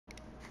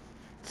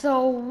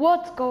So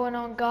what's going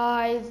on,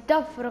 guys?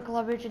 The Photo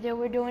Club here. Today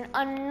we're doing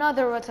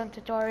another redstone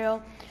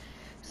tutorial.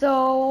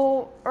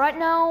 So right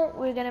now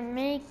we're gonna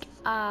make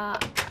a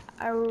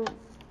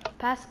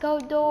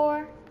passcode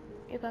door,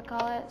 you can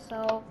call it.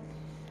 So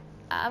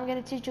I'm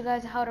gonna teach you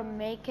guys how to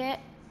make it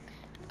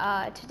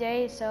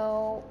today.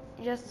 So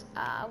just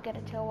I'm gonna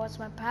tell what's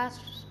my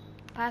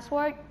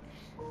password.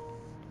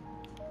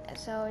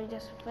 So you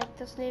just flick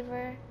this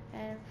lever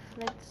and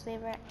flick this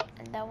lever,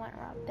 and that one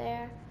right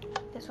there.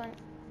 This one.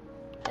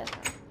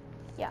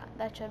 Yeah,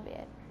 that should be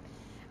it.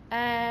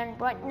 And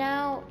right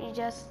now you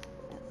just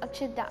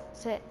actually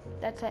that's it.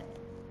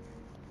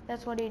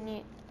 That's what you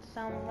need.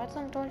 Some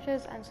redstone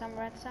torches and some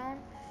redstone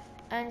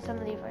and some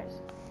levers.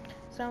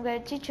 So I'm gonna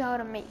teach you how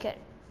to make it.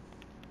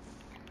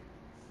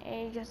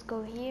 And you just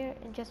go here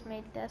and just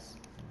make this.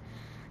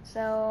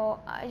 So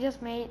I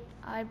just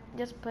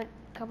put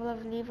a couple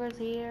of levers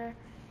here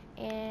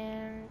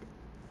and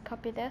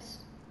copy this.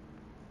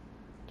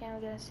 Okay,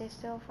 we're gonna stay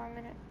still for a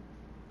minute.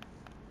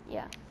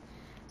 Yeah.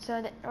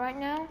 So right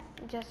now,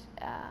 you just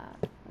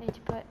need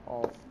to put.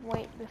 Oh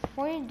wait!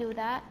 Before you do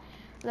that,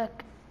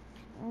 look,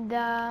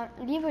 the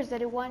levers that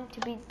you want to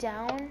be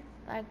down,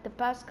 like the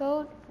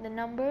passcode, the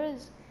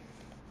numbers.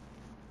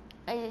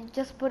 I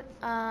just put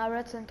a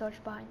redstone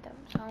torch behind them.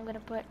 So I'm gonna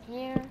put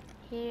here,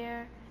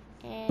 here,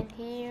 and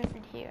here,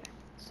 and here.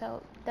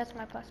 So that's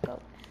my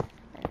passcode.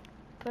 And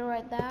put it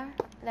right there,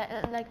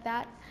 like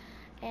that,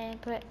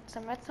 and put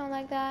some redstone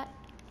like that,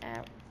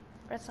 and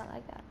redstone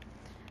like that.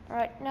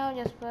 Right now,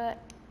 just put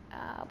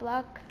a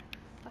block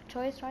of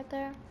choice right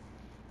there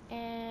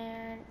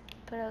and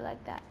put it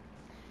like that.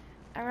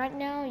 And right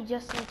now you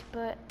just need to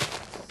put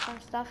some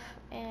stuff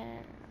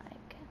in,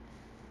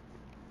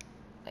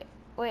 like,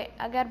 wait,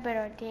 I got a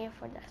better idea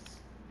for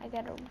this. I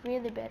got a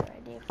really better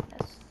idea for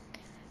this.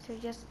 So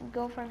just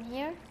go from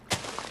here,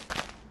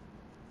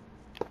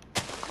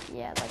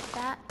 yeah, like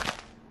that.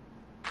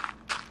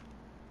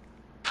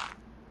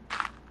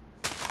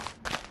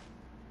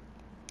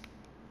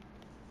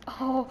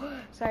 Oh,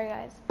 sorry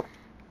guys,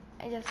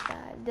 I just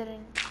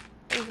didn't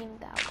aim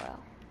that well.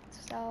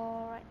 So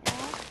right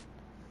now,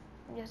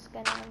 I'm just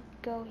gonna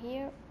go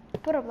here,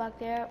 put a block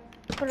there,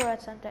 put a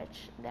redstone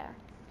touch there.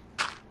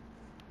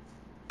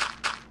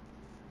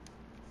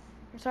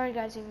 I'm sorry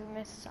guys if you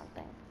missed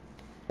something.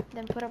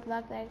 Then put a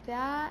block like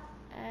that,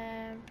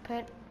 and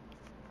put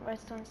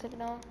redstone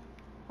signal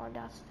or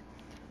dust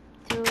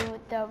to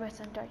the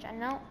redstone torch. And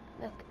now,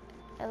 look,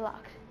 it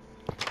locked.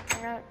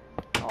 And now,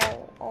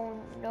 oh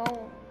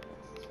no.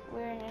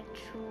 We're in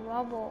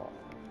trouble,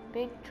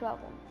 big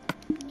trouble.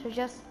 So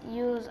just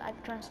use a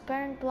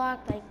transparent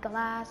block like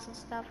glass and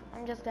stuff.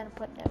 I'm just gonna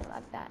put it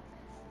like that.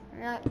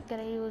 I'm not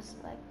gonna use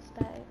like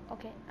static.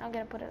 Okay, I'm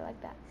gonna put it like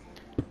that.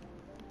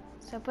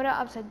 So put it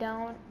upside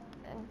down.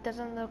 It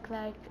doesn't look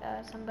like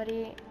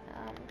somebody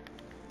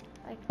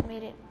like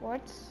made it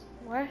worse.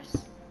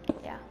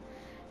 Yeah.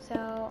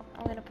 So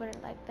I'm gonna put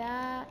it like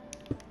that,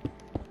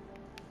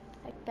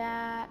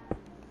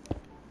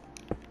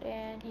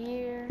 and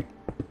here.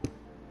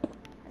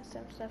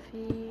 Some stuff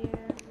here,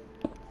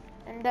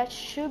 and that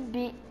should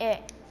be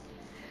it.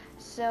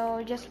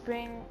 So just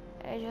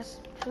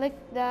flick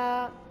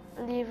the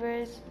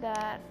levers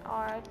that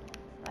are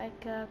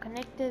like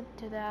connected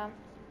to the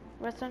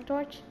redstone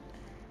torch.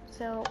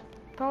 So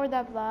power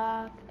that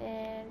block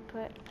and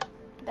put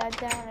that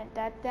down and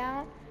that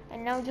down,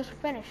 and now just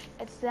finish.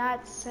 It's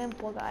that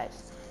simple,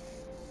 guys.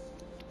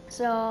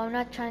 So I'm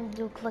not trying to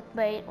do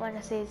clickbait when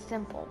I say it's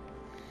simple.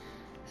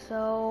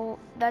 So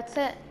that's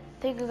it.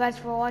 Thank you guys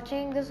for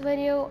watching this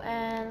video,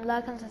 and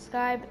like and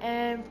subscribe,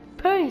 and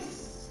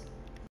peace.